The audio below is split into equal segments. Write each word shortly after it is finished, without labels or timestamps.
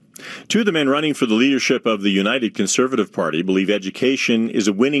Two of the men running for the leadership of the United Conservative Party believe education is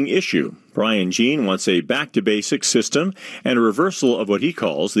a winning issue. Brian Jean wants a back-to-basics system and a reversal of what he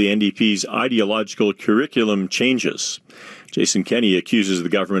calls the NDP's ideological curriculum changes. Jason Kenney accuses the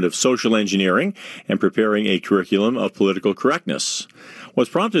government of social engineering and preparing a curriculum of political correctness. What's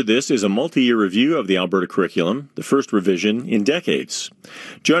prompted this is a multi-year review of the Alberta curriculum, the first revision in decades.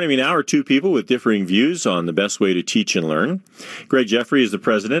 Joining me now are two people with differing views on the best way to teach and learn. Greg Jeffrey is the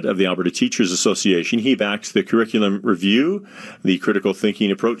president of the Alberta Teachers Association. He backs the curriculum review, the critical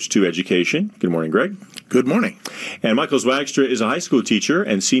thinking approach to education. Good morning, Greg. Good morning. And Michael Zwagstra is a high school teacher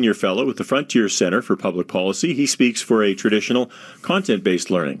and senior fellow with the Frontier Centre for Public Policy. He speaks for a traditional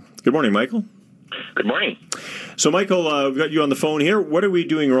content-based learning. Good morning, Michael. Good morning. So, Michael, we've got you on the phone here. What are we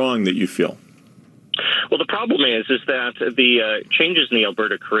doing wrong that you feel? Well, the problem is that the changes in the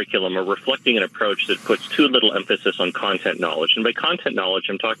Alberta curriculum are reflecting an approach that puts too little emphasis on content knowledge. And by content knowledge,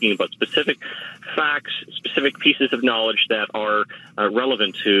 I'm talking about specific facts, specific pieces of knowledge that are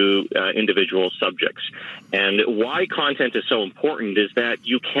relevant to individual subjects. And why content is so important is that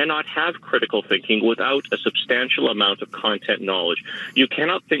you cannot have critical thinking without a substantial amount of content knowledge. You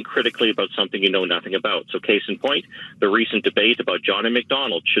cannot think critically about something you know nothing about. So case in point, the recent debate about John A.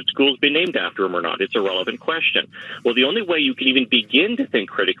 Macdonald. Should schools be named after him or not? It's a relevant question. Well, the only way you can even begin to think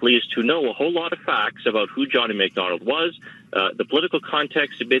critically is to know a whole lot of facts about who John A. Macdonald was, the political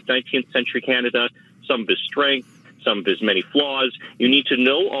context of mid-19th century Canada, some of his strengths, some of his many flaws. You need to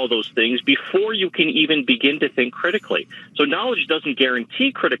know all those things before you can even begin to think critically. So knowledge doesn't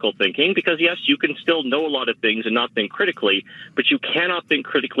guarantee critical thinking because, yes, you can still know a lot of things and not think critically, but you cannot think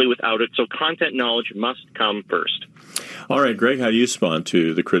critically without it. So content knowledge must come first. All right, Greg, how do you respond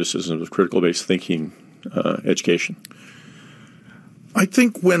to the criticism of critical-based thinking education? I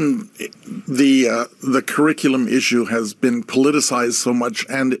think when the curriculum issue has been politicized so much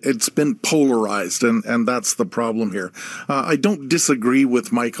and it's been polarized, and that's the problem here. I don't disagree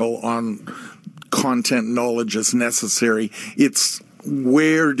with Michael on content knowledge is necessary. It's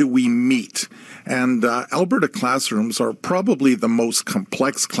where do we meet? And Alberta classrooms are probably the most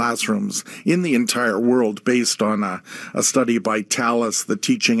complex classrooms in the entire world based on a study by TALIS, the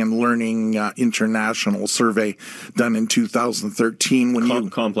Teaching and Learning International survey done in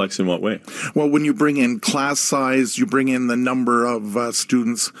 2013. Complex in what way? Well, when you bring in class size, you bring in the number of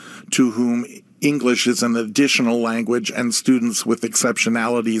students to whom English is an additional language and students with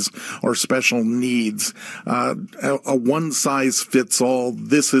exceptionalities or special needs. A one-size-fits-all,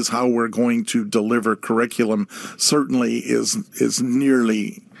 this is how we're going to deliver curriculum, certainly is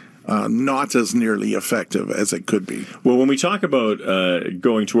nearly not as nearly effective as it could be. Well, when we talk about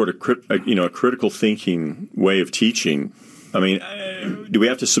going toward a critical thinking way of teaching, I mean, do we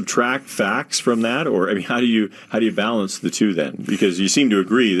have to subtract facts from that, or I mean, how do you balance the two then? Because you seem to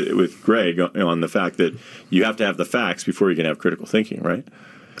agree with Greg on the fact that you have to have the facts before you can have critical thinking, right?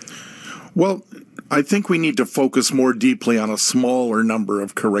 Well, I think we need to focus more deeply on a smaller number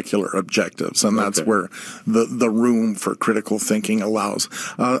of curricular objectives, and that's where the room for critical thinking allows.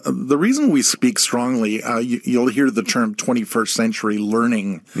 The reason we speak strongly, you'll hear the term 21st century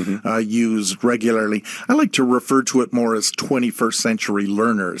learning used regularly. I like to refer to it more as 21st century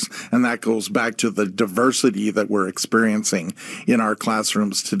learners, and that goes back to the diversity that we're experiencing in our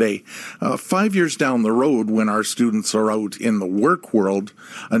classrooms today. 5 years down the road, when our students are out in the work world,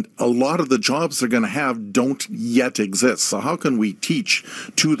 and a lot of the jobs they're going to have don't yet exist. So how can we teach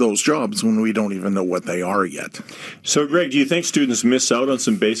to those jobs when we don't even know what they are yet? So, Greg, do you think students miss out on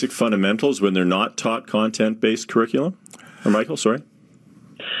some basic fundamentals when they're not taught content-based curriculum? Or Michael, sorry?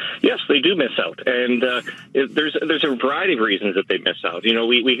 Yes, they do miss out, and there's a variety of reasons that they miss out. You know,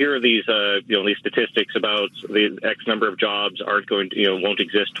 we hear these these statistics about the X number of jobs won't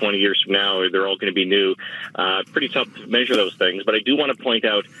exist 20 years from now, or they're all going to be new. Pretty tough to measure those things, but I do want to point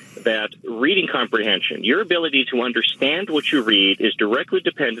out that reading comprehension, your ability to understand what you read, is directly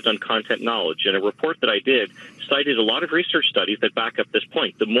dependent on content knowledge. And a report that I did cited a lot of research studies that back up this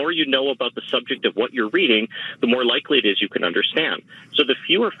point. The more you know about the subject of what you're reading, the more likely it is you can understand. So the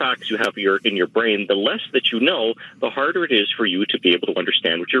fewer facts you have in your brain, the less that you know, the harder it is for you to be able to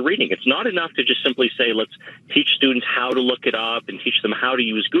understand what you're reading. It's not enough to just simply say, let's teach students how to look it up and teach them how to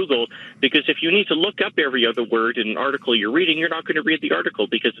use Google, because if you need to look up every other word in an article you're reading, you're not going to read the article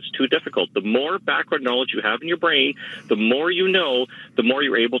because it's too difficult. The more background knowledge you have in your brain, the more you know, the more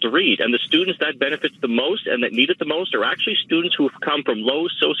you're able to read. And the students that benefits the most and that need it the most are actually students who have come from low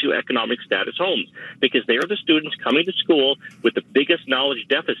socioeconomic status homes, because they are the students coming to school with the biggest knowledge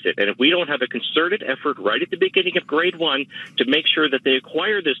deficit opposite. And if we don't have a concerted effort right at the beginning of grade 1 to make sure that they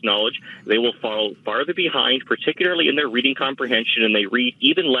acquire this knowledge, they will fall farther behind, particularly in their reading comprehension, and they read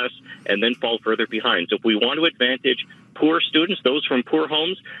even less and then fall further behind. So if we want to advantage poor students, those from poor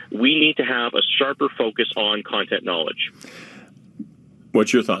homes, we need to have a sharper focus on content knowledge.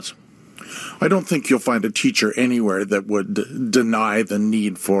 What's your thoughts? I don't think you'll find a teacher anywhere that would deny the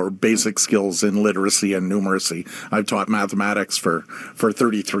need for basic skills in literacy and numeracy. I've taught mathematics for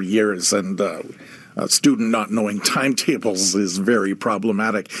 33 years, and a student not knowing timetables is very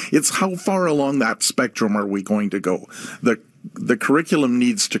problematic. It's how far along that spectrum are we going to go? The curriculum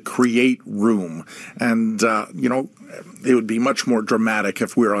needs to create room, and it would be much more dramatic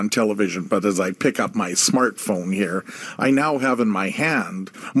if we were on television, but as I pick up my smartphone here, I now have in my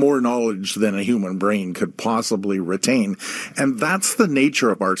hand more knowledge than a human brain could possibly retain. And that's the nature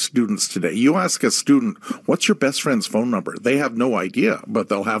of our students today. You ask a student, what's your best friend's phone number? They have no idea, but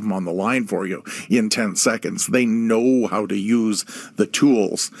they'll have them on the line for you in 10 seconds. They know how to use the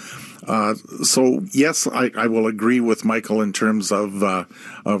tools. So yes, I will agree with Michael in terms of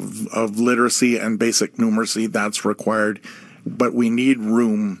literacy and basic numeracy. That's required, but we need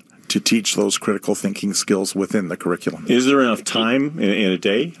room to teach those critical thinking skills within the curriculum. Is there enough time in a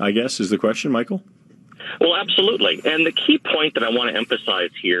day, I guess, is the question, Michael? Well, absolutely. And the key point that I want to emphasize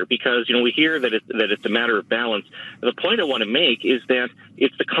here, because, we hear that it's a matter of balance. The point I want to make is that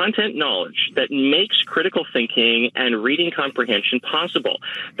it's the content knowledge that makes critical thinking and reading comprehension possible.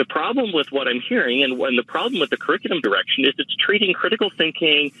 The problem with what I'm hearing and the problem with the curriculum direction is it's treating critical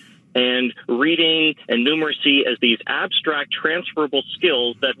thinking and reading and numeracy as these abstract transferable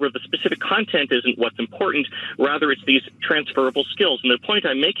skills where the specific content isn't what's important, rather it's these transferable skills. And the point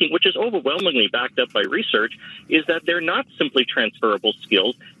I'm making, which is overwhelmingly backed up by research, is that they're not simply transferable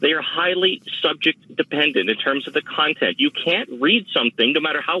skills. They are highly subject dependent in terms of the content. You can't read something, no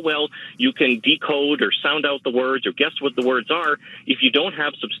matter how well you can decode or sound out the words or guess what the words are, if you don't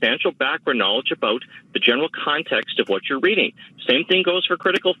have substantial background knowledge about the general context of what you're reading. Same thing goes for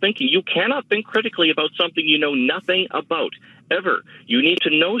critical thinking. You cannot think critically about something you know nothing about, ever. You need to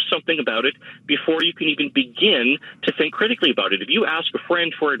know something about it before you can even begin to think critically about it. If you ask a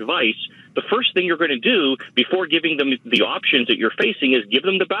friend for advice, the first thing you're going to do before giving them the options that you're facing is give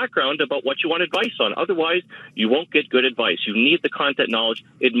them the background about what you want advice on. Otherwise, you won't get good advice. You need the content knowledge.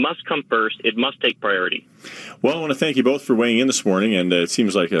 It must come first. It must take priority. Well, I want to thank you both for weighing in this morning, and it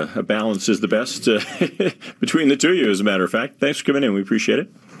seems like a balance is the best between the two of you, as a matter of fact. Thanks for coming in. We appreciate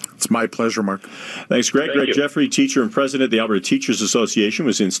it. It's my pleasure, Mark. Thanks, Greg. Greg Jeffrey, teacher and president of the Alberta Teachers Association,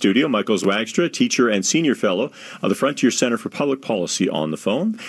 was in studio. Michael Zwagstra, teacher and senior fellow of the Frontier Centre for Public Policy, on the phone.